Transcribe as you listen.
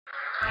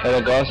Hello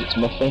guys, it's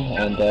Muffin,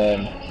 and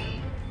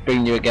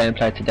bringing you a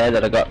gameplay today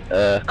that I got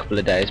a couple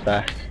of days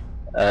back.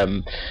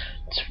 I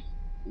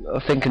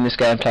think in this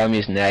gameplay I'm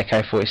using the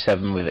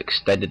AK-47 with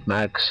extended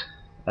mags,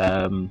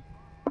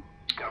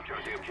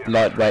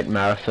 lightweight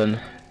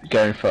marathon,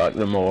 going for like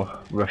the more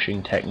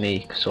rushing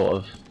technique sort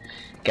of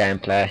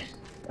gameplay.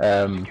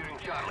 I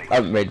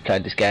haven't really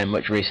played this game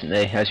much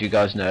recently, as you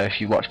guys know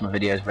if you watch my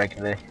videos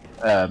regularly.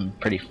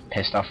 Pretty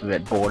pissed off of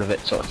it, bored of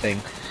it sort of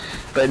thing.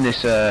 But in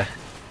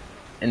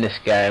this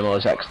game I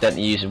was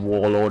accidentally using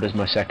Warlord as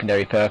my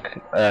secondary perk,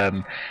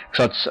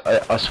 because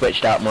I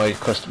switched out my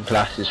custom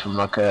classes from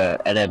like a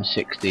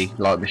NM60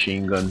 light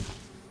machine gun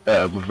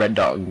with red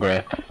dot and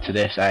grip to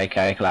this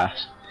AK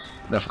class,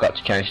 and I forgot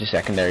to change the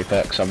secondary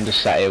perk, so I'm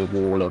just sat here with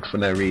Warlord for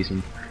no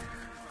reason.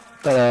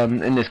 But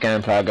in this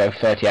gameplay I go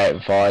 38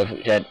 and 5,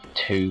 which ain't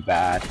too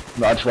bad,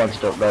 but I just wanted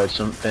to upload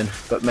something.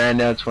 But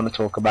mainly I just want to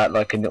talk about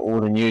like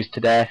all the news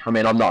today. I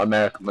mean, I'm not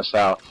American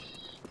myself,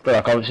 but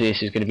like obviously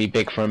this is going to be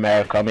big for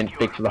America. I mean, it's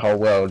big for the whole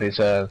world. Is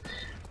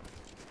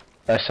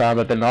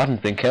Osama bin Laden's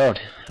been killed,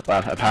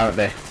 well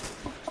apparently,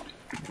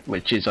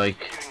 which is like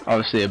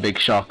obviously a big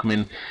shock. I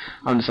mean,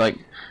 I'm just like,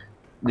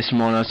 this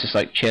morning I was just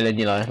like chilling,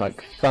 you know,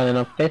 like signing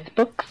on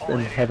Facebook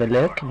and have a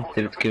look and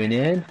see what's going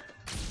on,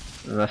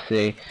 and I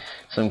see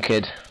some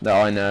kid that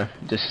I know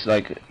just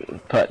like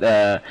put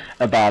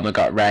Obama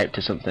got raped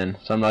or something.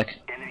 So I'm like,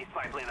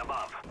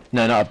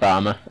 no, not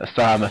Obama,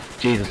 Osama,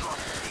 Jesus.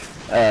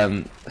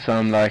 So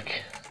I'm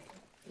like,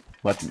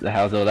 what the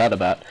hell's all that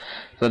about?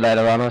 So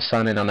later on I was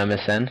signing on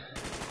MSN.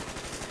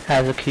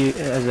 How's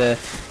a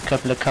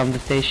couple of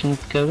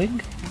conversations going?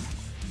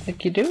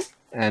 Like you do?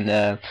 And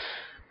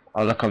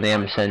I look on the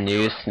MSN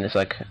news and it's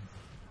like,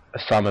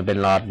 Osama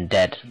bin Laden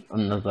dead.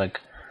 And I was like,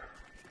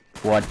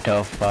 what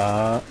the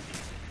fuck?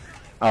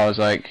 I was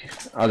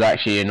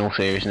actually, in all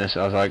seriousness,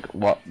 I was like,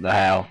 what the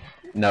hell?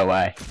 No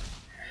way.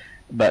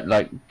 But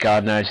like,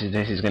 God knows if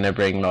this is gonna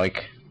bring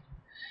like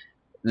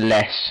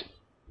less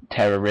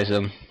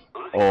terrorism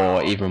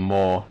or even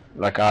more.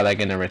 Like, are they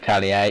gonna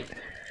retaliate,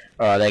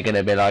 or are they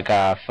gonna be like,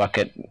 ah, fuck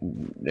it,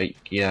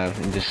 you know,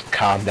 and just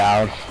calm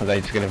down? Or are they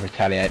just gonna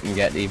retaliate and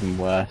get even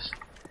worse?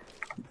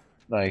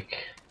 Like,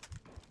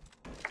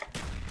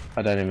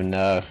 I don't even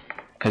know,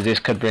 because this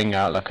could bring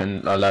out like a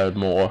load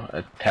more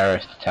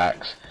terrorist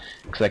attacks,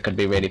 because they could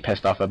be really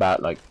pissed off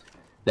about like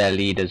their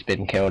leader's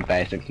been killed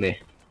basically.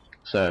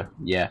 So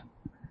yeah,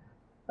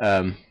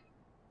 that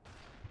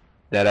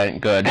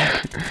ain't good.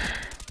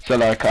 So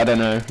like, I don't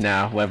know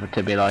now whether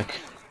to be like,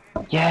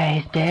 yeah,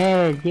 he's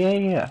dead,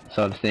 yeah,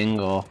 sort of thing,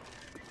 or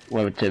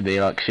whether to be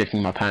like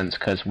shitting my pants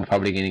because we're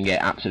probably gonna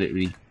get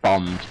absolutely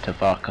bombed to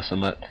fuck or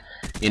something.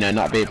 You know,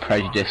 not being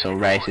prejudiced or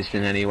racist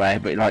in any way,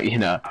 but like, you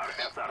know.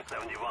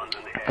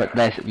 But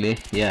basically,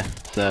 yeah,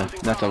 so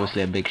that's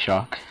obviously a big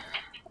shock.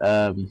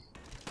 Yeah.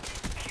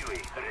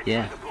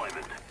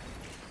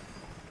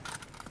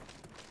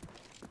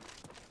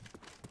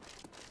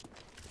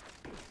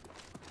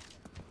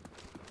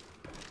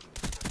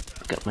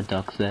 Got my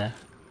dogs there.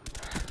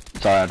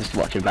 Sorry, I'm just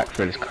watching back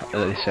through this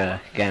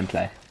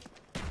gameplay.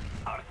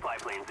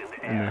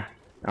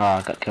 Oh,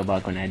 I got killed by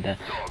a grenade there.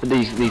 But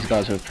these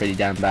guys were pretty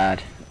damn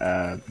bad.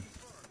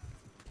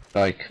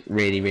 Like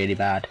really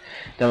bad.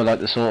 They were like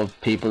the sort of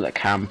people that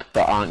camp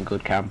but aren't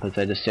good campers.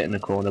 They just sit in the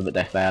corner but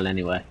they fail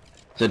anyway,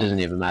 so it doesn't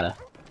even matter.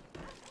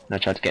 And I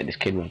tried to get this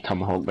kid with a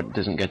tomahawk but it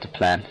doesn't go to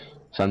plan,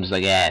 so I'm just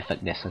like, yeah, fuck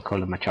this, I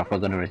call him my chopper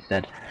gunner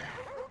instead.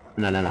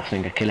 No, I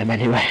think I kill him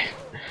anyway.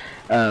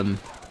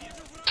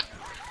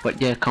 But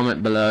yeah,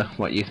 comment below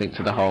what you think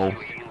to the whole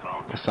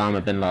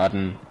Osama bin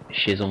Laden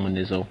shizzle and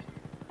nizzle,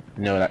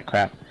 you know, that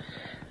crap.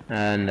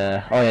 And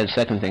oh yeah, the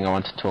second thing I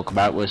wanted to talk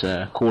about was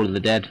Call of the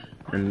Dead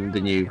and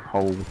the new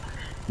whole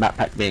map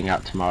pack being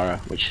out tomorrow,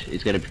 which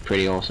is going to be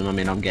pretty awesome. I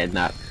mean, I'm getting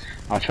that.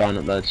 I'll try and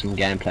upload some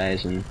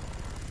gameplays and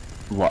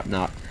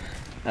whatnot.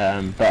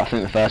 But I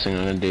think the first thing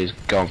I'm going to do is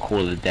go on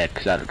Call of the Dead,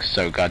 because that looks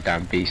so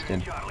goddamn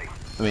beastin'.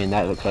 I mean,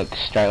 that looks like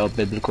straight up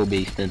biblical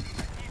beastin'.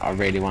 I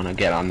really want to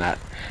get on that.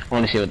 I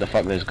want to see what the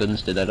fuck those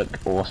guns do. They look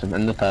awesome,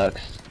 and the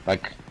perks.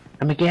 Like,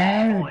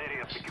 Armageddon.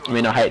 I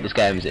mean, I hate this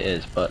game as it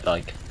is, but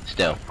like,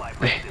 still.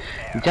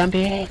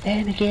 Jumpy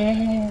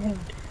again.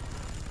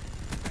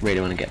 Really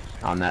want to get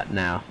on that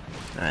now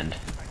and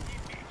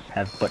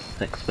have butt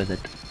sex with it.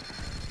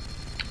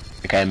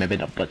 Okay, maybe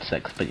not butt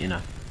sex, but you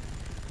know.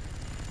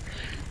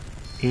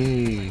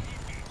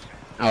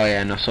 Oh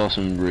yeah, and I saw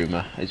some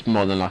rumour. It's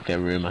more than likely a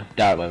rumour.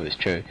 Doubt whether it's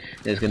true.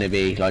 There's going to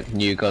be like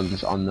new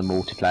guns on the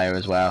multiplayer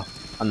as well,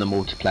 on the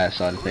multiplayer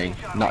side of thing,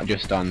 not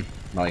just on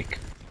like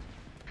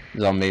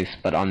zombies,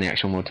 but on the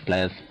actual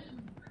multiplayers.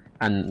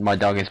 And my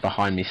dog is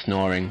behind me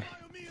snoring.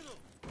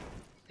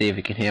 See if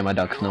you can hear my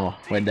dog snore.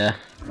 Wait there.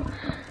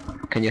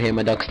 Can you hear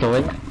my dog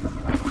snoring?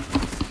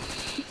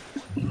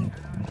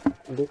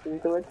 Listen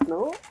to it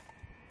snore?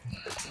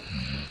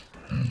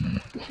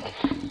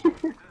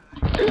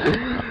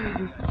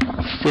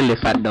 Silly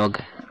fat dog.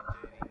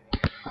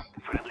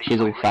 She's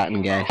all fat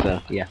and gay,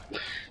 so yeah.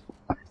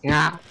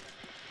 Yeah.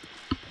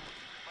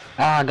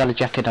 Ah, I got a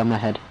jacket on my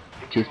head.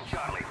 Jeez.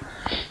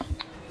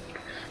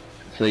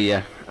 So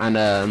yeah, and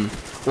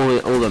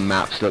all the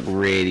maps look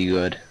really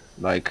good.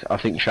 Like, I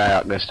think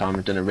Treyarch this time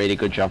has done a really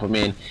good job. I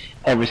mean,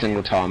 every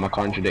single time I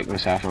contradict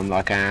myself. I'm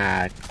like,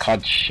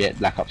 COD shit,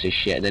 Black Ops is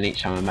shit. And then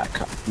each time a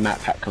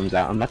map pack comes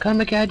out, I'm like, oh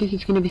my god, this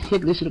is gonna be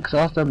sick. This looks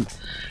awesome.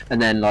 And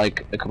then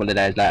like a couple of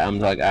days later, I'm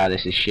like,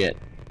 this is shit.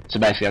 So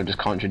basically, I've just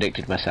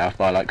contradicted myself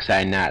by like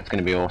saying, it's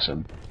gonna be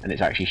awesome, and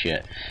it's actually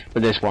shit.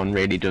 But this one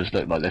really does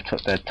look like they've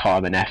put their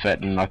time and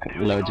effort and like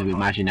loads of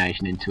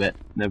imagination into it.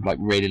 They've like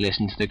really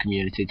listened to the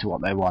community, to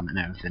what they want and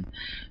everything.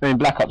 I mean,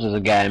 Black Ops as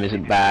a game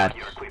isn't bad.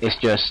 It's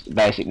just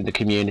basically the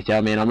community. I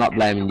mean, I'm not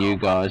blaming you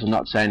guys. I'm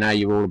not saying,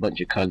 you're all a bunch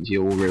of cunts,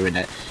 you all ruin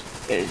it.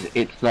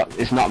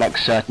 It's not like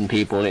certain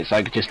people. It's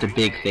like just a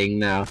big thing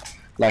now.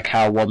 Like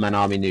how One Man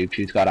Army Noob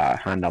Tube's got out of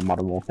hand on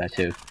Modern Warfare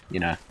 2. You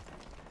know,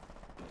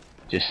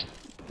 just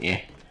yeah.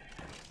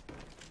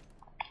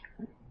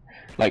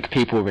 Like,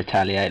 people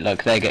retaliate,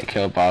 like, they get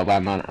killed by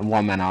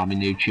one man army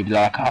Noob Tube,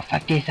 they're like, oh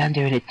fuck this, I'm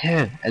doing it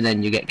too, and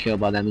then you get killed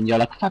by them, and you're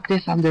like, fuck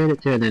this, I'm doing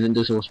it too, and then it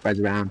just all spreads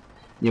around,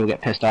 and you'll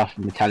get pissed off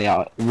and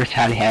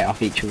retaliate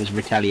off each other's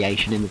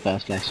retaliation in the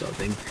first place, sort of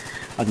thing.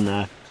 I don't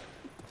know,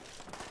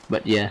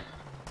 but yeah,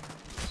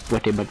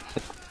 sweaty but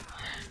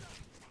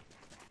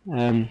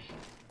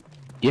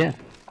yeah,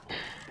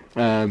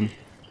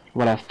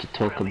 what else to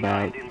talk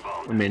about?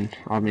 I mean,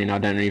 I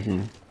don't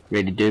even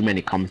really do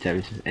many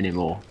commentaries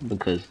anymore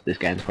because this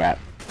game's crap.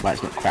 Well,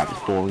 it's not crap, it's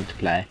boring to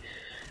play,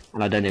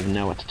 and I don't even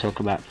know what to talk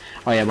about.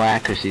 Oh yeah, my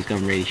accuracy's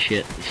gone really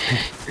shit.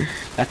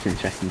 That's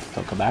interesting to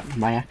talk about,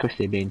 my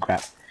accuracy being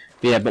crap.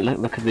 But yeah, but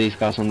look at these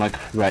guys. I'm like,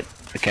 right,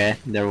 okay,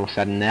 they're all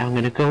sudden there. I'm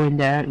gonna go in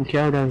there and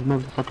kill those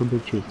motherfucking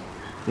bitches.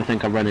 And I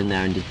think I run in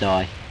there and just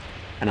die,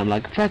 and I'm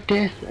like, fuck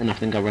this, and I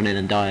think I run in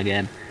and die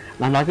again,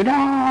 and I'm like,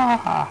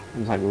 ah!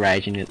 I'm like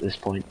raging at this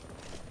point.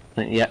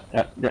 Yeah,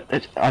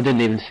 I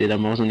didn't even see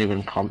them, I wasn't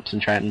even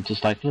concentrating,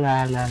 just like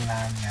la la la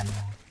la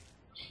la.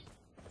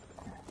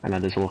 And I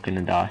just walk in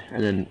and die,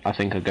 and then I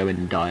think I go in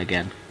and die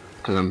again,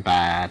 because I'm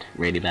bad,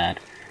 really bad.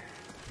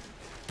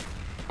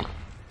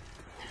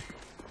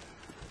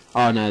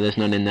 Oh no, there's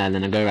none in there,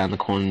 then I go around the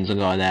corner and there's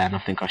a guy there, and I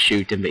think I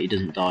shoot him but he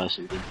doesn't die or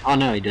something. Oh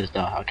no, he does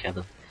die, I'll kill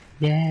him.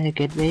 Yeah,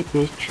 good mate,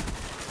 bitch.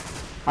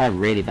 I have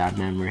really bad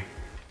memory.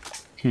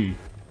 And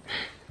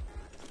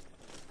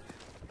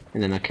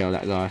then I kill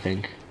that guy, I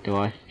think. Do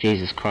I?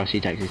 Jesus Christ, he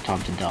takes his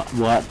time to die.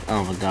 What?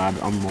 Oh my god,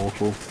 I'm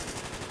mortal.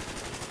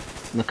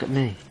 Look at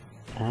me.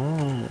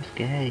 Oh, that's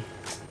gay.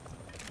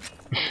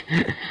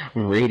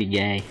 I'm really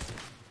gay.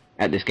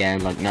 At this game,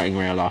 like, not in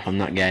real life, I'm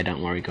not gay,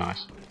 don't worry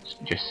guys.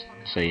 Just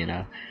so you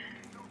know.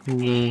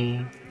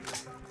 Yeah.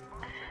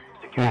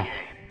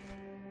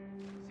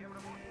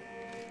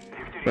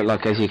 But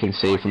like, as you can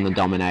see from the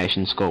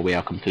domination score, we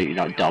are completely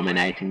like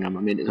dominating them.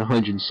 I mean, it's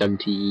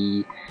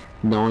 179,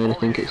 I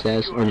think it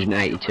says,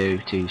 182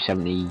 to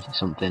 70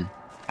 something,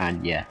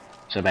 and yeah,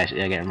 so basically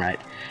they're getting right.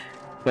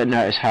 But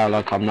notice how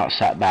like I'm not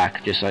sat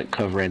back, just like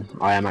covering.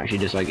 I am actually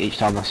just like, each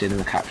time I see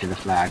them capture the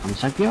flag, I'm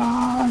just like,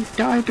 yeah,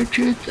 die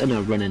bitches, and I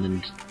run in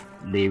and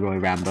Leroy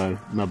Rambo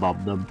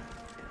mob them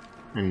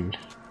and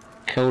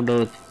kill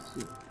those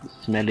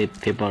smelly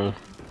people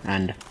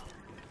and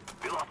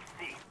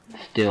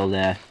steal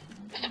their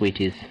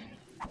sweeties,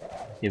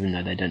 even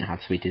though they don't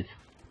have sweeties.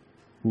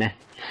 Meh.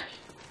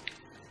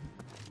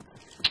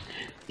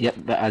 Yep,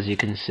 but as you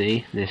can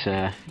see, this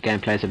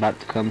gameplay is about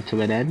to come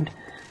to an end.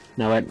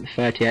 Now at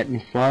 38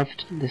 and 5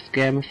 this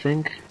game, I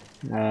think.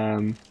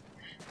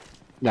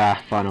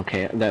 Final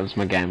kill. That was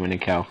my game winning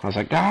kill. I was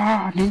like,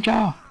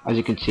 ninja! As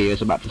you can see, I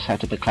was about to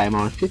set up a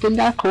claymore and sit in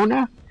that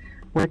corner,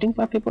 waiting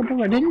for people to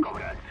run in.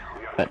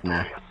 But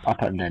nah, I'll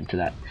put an end to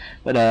that.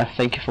 But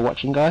thank you for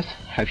watching guys.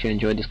 Hope you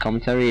enjoyed this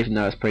commentary, even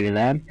though it's pretty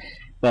lame.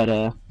 But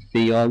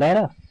see you all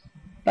later.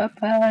 Bye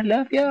bye,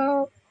 love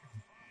y'all.